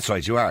 Oh, that's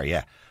right, you are,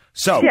 yeah.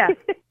 So, yeah.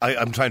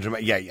 I'm trying to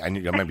remember, I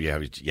remember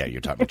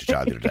you're talking to your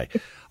child the other day.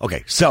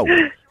 Okay, so,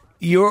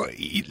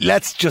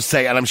 let's just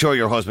say, and I'm sure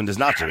your husband is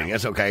not doing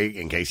it, okay,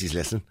 in case he's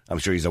listening. I'm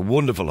sure he's a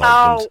wonderful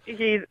husband. Oh,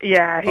 he's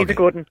a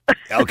good one.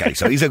 Okay,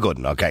 so he's a good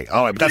one, okay.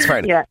 All right, but that's fair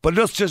enough. Yeah. But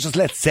just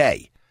let's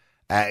say,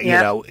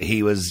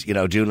 he was,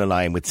 doing a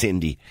line with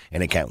Cindy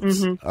in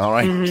accounts. Mm-hmm. All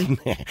right?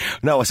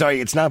 Mm-hmm. No, sorry,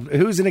 it's not.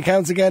 Who's in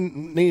accounts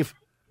again, Niamh?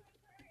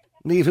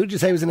 Niamh, who did you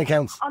say was in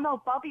accounts? Oh,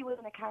 no, Bobby was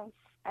in accounts.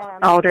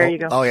 There you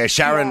go. Oh yeah,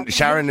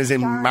 Sharon is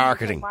in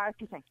marketing.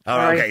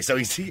 Oh, okay. So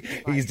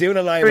he's doing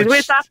a line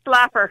with that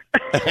slapper.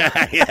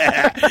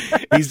 Yeah,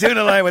 he's doing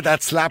a line with that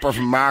slapper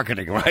from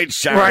marketing, right,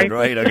 Sharon?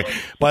 Right. Okay.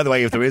 By the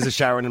way, if there is a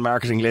Sharon in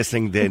marketing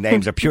listening, the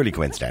names are purely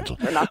coincidental.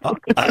 All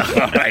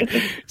right.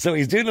 So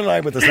he's doing a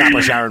line with the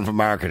slapper Sharon from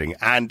marketing,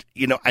 and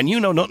you know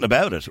nothing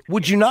about it.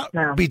 Would you not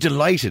be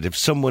delighted if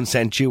someone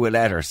sent you a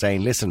letter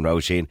saying, "Listen,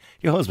 Roisin,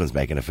 your husband's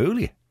making a fool of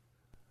you"?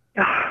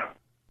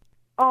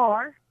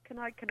 Or can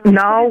I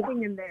no. put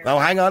in there? Oh,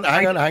 hang on,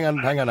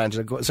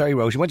 Angela. Sorry,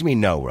 Roisin. What do you mean,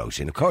 no,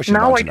 Roisin? Of course you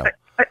want to know.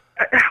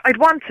 I'd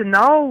want to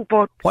know,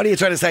 but what are you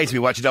trying to say to me?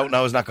 What you don't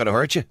know is not going to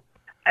hurt you?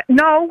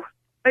 No.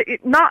 I'm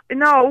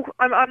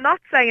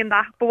not saying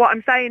that. But what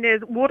I'm saying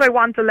is, would I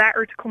want a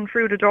letter to come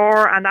through the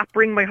door and that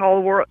bring my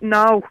whole world?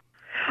 No.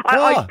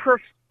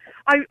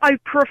 I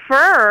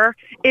prefer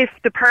if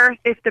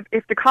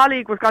the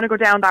colleague was going to go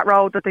down that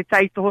road that they'd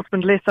say to the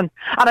husband, listen,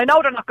 and I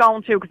know they're not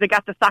going to because they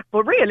get the sack,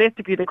 but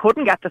realistically they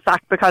couldn't get the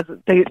sack because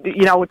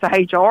it's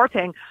a HR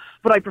thing.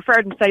 But I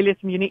prefer them to say,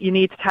 listen, you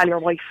need to tell your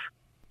wife.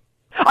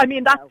 I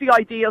mean, that's the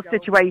ideal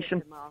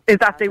situation, is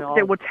that they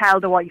would tell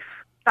the wife.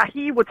 That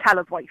he would tell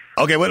his wife.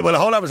 Okay, well,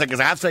 hold on a second,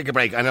 because I have to take a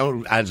break. I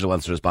know Angela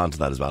wants to respond to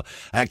that as well.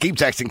 Keep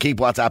texting, keep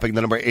WhatsApping.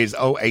 The number is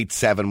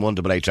 087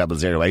 188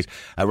 0008.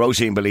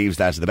 Roisin believes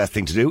that the best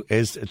thing to do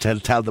is to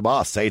tell the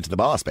boss, say to the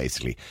boss,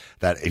 basically,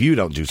 that if you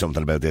don't do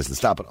something about this and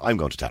stop it, I'm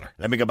going to tell her.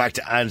 Let me go back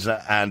to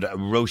Angela and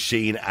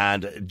Roisin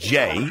and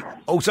Jay.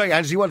 Oh, sorry,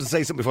 Angela, you wanted to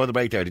say something before the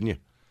break there, didn't you?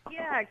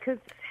 Yeah, because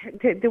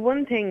the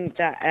one thing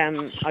that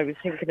I was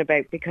thinking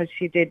about, because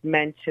she did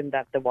mention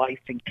that the wife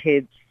and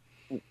kids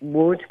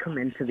would come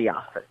into the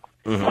office.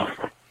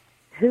 Mm-hmm.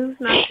 Who's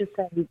not to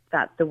say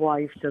that the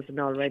wife doesn't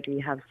already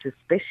have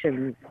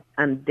suspicions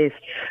and this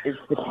is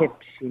the tip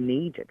she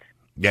needed?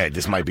 Yeah,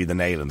 this might be the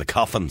nail in the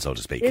coffin, so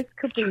to speak. This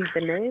could be the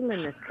nail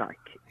in it,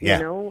 you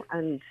know,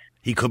 and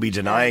he could be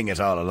denying it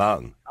all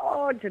along.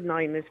 Oh,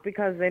 denying it,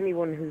 because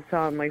anyone who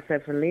saw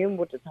myself and Liam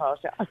would have thought,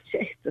 oh,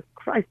 Jesus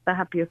Christ, the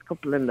happiest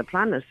couple in the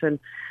planet. And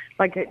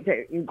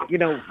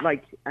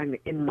and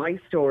in my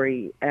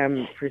story,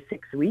 for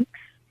 6 weeks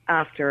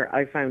after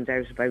I found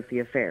out about the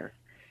affair,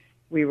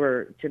 we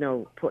were,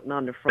 putting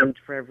on the front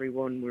for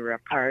everyone. We were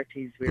at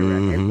parties. We were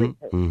at everything.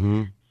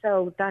 Mm-hmm.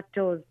 So that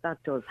does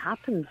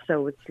happen.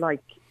 So it's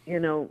like,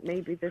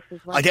 maybe this is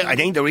what... I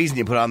think the reason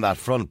you put on that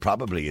front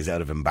probably is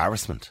out of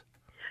embarrassment.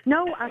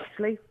 No,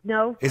 actually,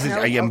 no.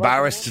 Are you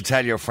embarrassed to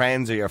tell your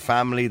friends or your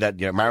family that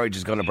your marriage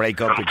is going to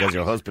break up because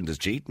your husband is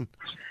cheating?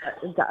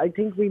 I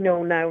think we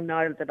know now,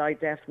 Niall, that I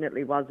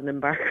definitely wasn't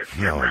embarrassed.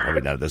 No,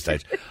 probably not at this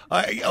stage.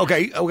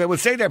 Okay, well,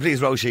 stay there, please,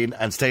 Roisin,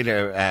 and stay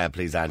there,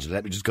 please, Angela.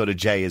 Let me just go to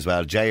Jay as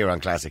well. Jay, you're on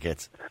Classic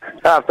Hits.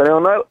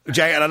 Afternoon, Niall.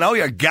 Jay, and I know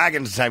you're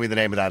gagging to tell me the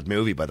name of that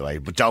movie, by the way,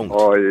 but don't.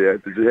 Oh, yeah.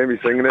 Did you hear me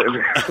singing it?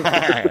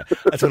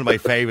 That's one of my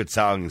favourite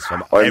songs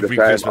from every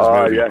Christmas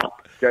movie. Yeah.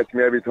 Gets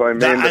me every time.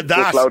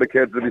 Just loud of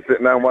kids will be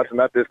sitting down watching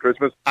that this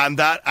Christmas. And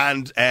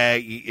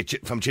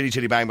from Chitty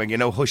Chitty Bang Bang,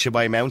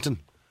 Hush-A-Bye Mountain?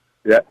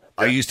 Yeah.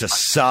 I used to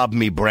sob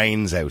me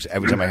brains out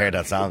every time I heard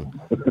that song.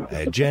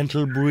 A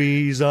gentle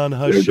breeze on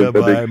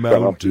Hush-A-Bye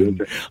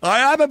Mountain.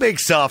 I am a big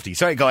softie.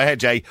 Sorry, go ahead,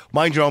 Jay.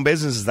 Mind your own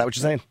business, is that what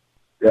you're saying?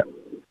 Yeah.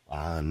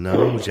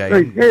 No, Jay.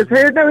 Right,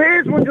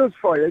 here's one just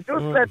for you.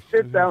 Just let's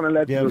sit down and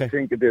let's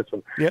think of this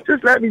one. Yep.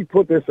 Just let me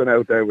put this one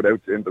out there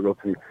without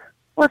interrupting you.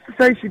 What's to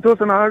say she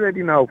doesn't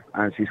already know,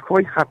 and she's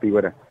quite happy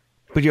with it.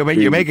 But you're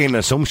making an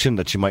assumption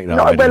that she might not.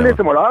 No, well,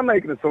 listen, we're all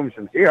making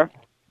assumptions here.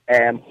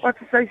 What's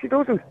to say she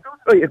doesn't?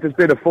 Right, if there's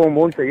been a 4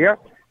 months a year,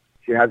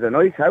 she has a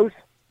nice house,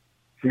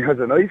 she has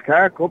a nice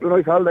car, a couple of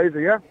nice holidays a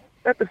year.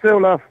 Let the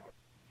fool off.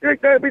 We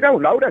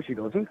don't know that she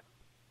doesn't.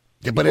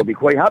 Yeah, but she'll be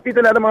quite happy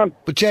to let him on.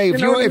 But Jay, if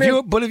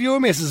your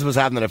missus was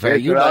having an affair,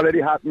 it already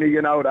happened to me.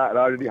 You know that it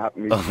already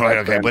happened to me. Oh, right,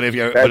 okay. But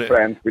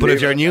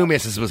if your new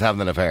missus was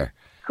having an affair.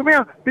 Come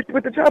here,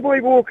 with the job I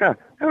work at,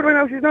 how do I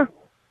know she's not?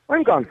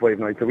 I'm gone 5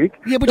 nights a week.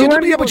 Yeah, but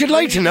you'd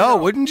like to know,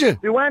 wouldn't you?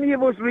 Do any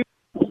of us really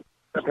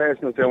a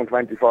person who's doing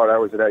 24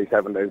 hours a day,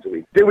 7 days a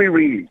week? Do we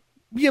really?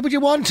 Yeah, but you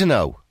want to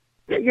know.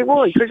 Yeah, you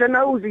would, because you're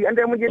nosy, and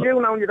then when you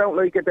do know and you don't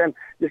like it, then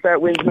you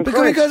start whinging and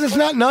crying. Because it's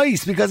not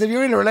nice, because if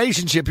you're in a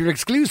relationship, you're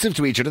exclusive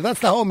to each other.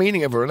 That's the whole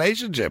meaning of a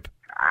relationship.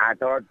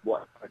 Don't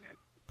what?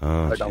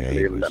 Oh, I don't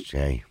believe in them.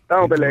 Jay.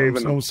 Don't believe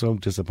in them. I'm so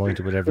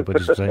disappointed with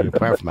everybody saying,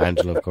 apart from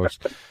Angela, of course.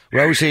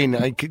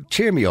 Roisin,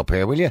 cheer me up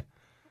here, will you?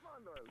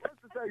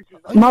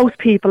 Most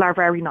people are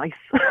very nice.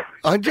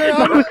 Most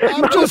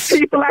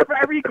people are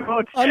very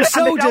good. I'm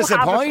so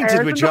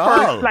disappointed with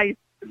y'all.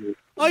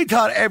 I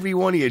thought every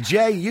one of you,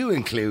 Jay, you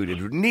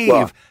included,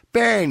 Neve,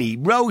 Bernie,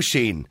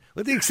 Roisin,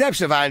 with the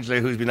exception of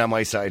Angela, who's been on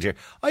my side here,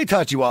 I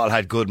thought you all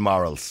had good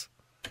morals.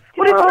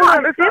 But it's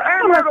not.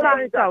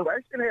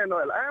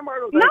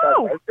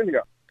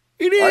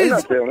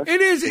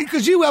 It is,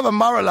 because you have a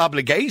moral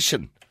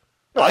obligation.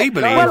 I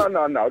believe.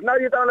 No,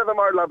 you don't have a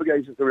moral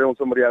obligation to ruin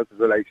somebody else's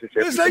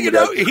relationship. It's like,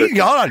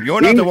 hold on,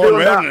 you're not the one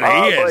ruining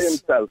it, he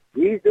is.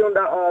 He's doing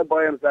that all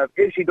by himself.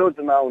 If she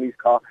doesn't know and he's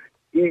caught,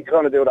 he's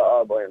going to do that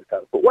all by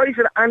himself. But why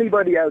should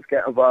anybody else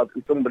get involved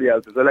in somebody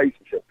else's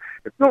relationship?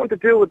 It's nothing to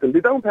do with them.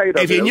 They don't pay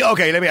their bills.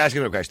 Okay, let me ask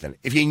you another question then.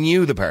 If you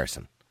knew the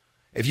person,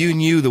 if you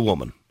knew the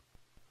woman,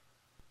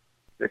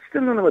 it's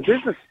still none of my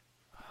business.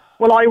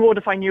 Well, I would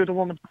if I knew the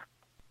woman.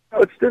 No,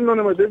 it's still none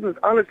of my business,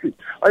 honestly.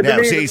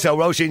 So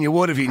Roisin, you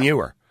would if you knew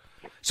her.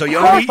 So you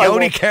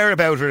only care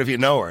about her if you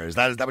know her. Is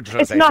that what you're trying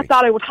to say? It's not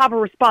that I would have a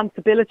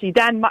responsibility.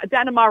 Then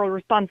a moral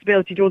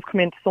responsibility does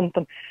come into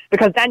something,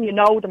 because then you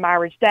know the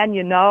marriage. Then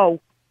you know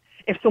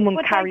if someone's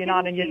carrying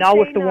on, and you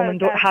know if the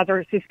woman has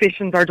her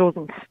suspicions or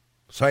doesn't.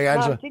 Sorry,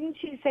 Angela.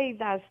 Didn't you say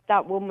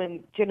that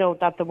woman,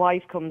 that the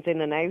wife comes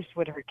in and out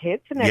with her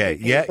kids and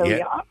everything? Yeah.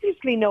 You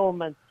obviously know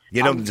them.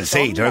 You know them to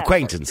see. They're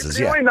acquaintances,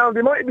 yeah.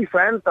 They might be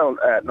friends, though,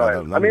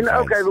 Niall. No, I mean,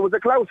 friends. okay, if it was a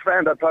close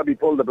friend, I'd probably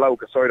pull the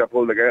bloke aside or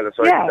pull the girl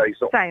aside and say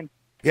something. Same.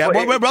 Yeah,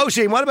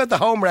 Roisin, what about the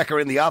homewrecker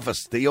in the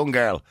office, the young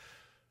girl?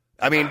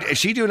 I mean, is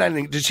she doing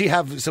anything? Did she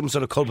have some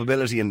sort of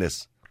culpability in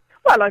this?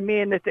 Well, I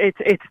mean,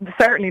 it's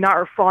certainly not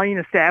her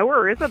finest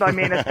hour, is it? I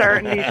mean, it's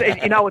certainly,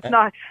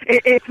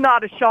 it's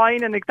not a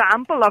shining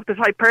example of the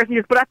type of person he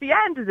is. But at the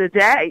end of the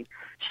day,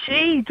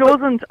 she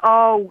doesn't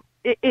owe.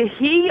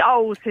 He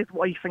owes his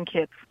wife and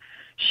kids.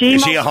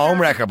 Is she a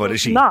homewrecker? But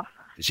is she not?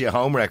 Is she a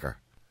homewrecker?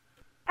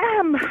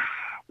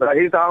 But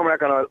he's the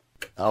homewrecker.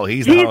 Oh,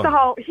 he's the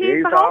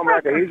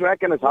homewrecker. He's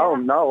wrecking his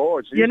home.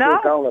 No, she's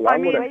just going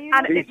along with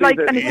it.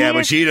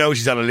 But she knows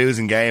she's on a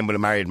losing game with a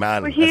married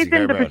man. But he's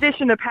in the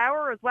position of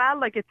power as well.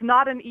 Like, it's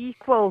not an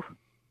equal.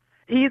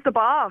 He's the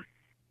boss.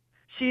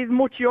 She's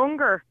much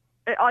younger.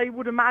 I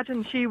would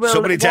imagine she will.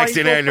 Somebody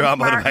texted earlier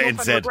on and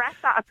said, regret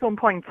that at some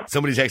point.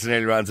 Somebody texted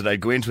earlier on and said,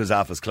 I'd go into his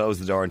office, close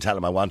the door and tell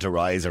him I want a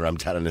rise, or I'm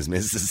telling his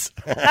missus.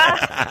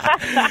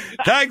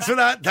 Thanks for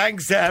that.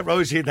 Thanks,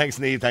 Roisin. Thanks,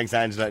 Niamh. Thanks,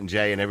 Angela and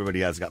Jay, and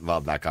everybody else got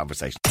involved in that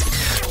conversation.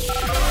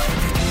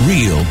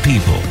 Real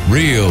people,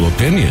 real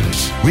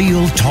opinions,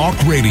 Real Talk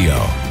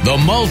Radio. The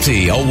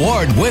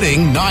multi-award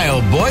winning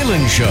Niall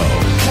Boylan Show.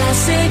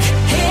 Classic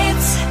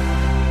hits.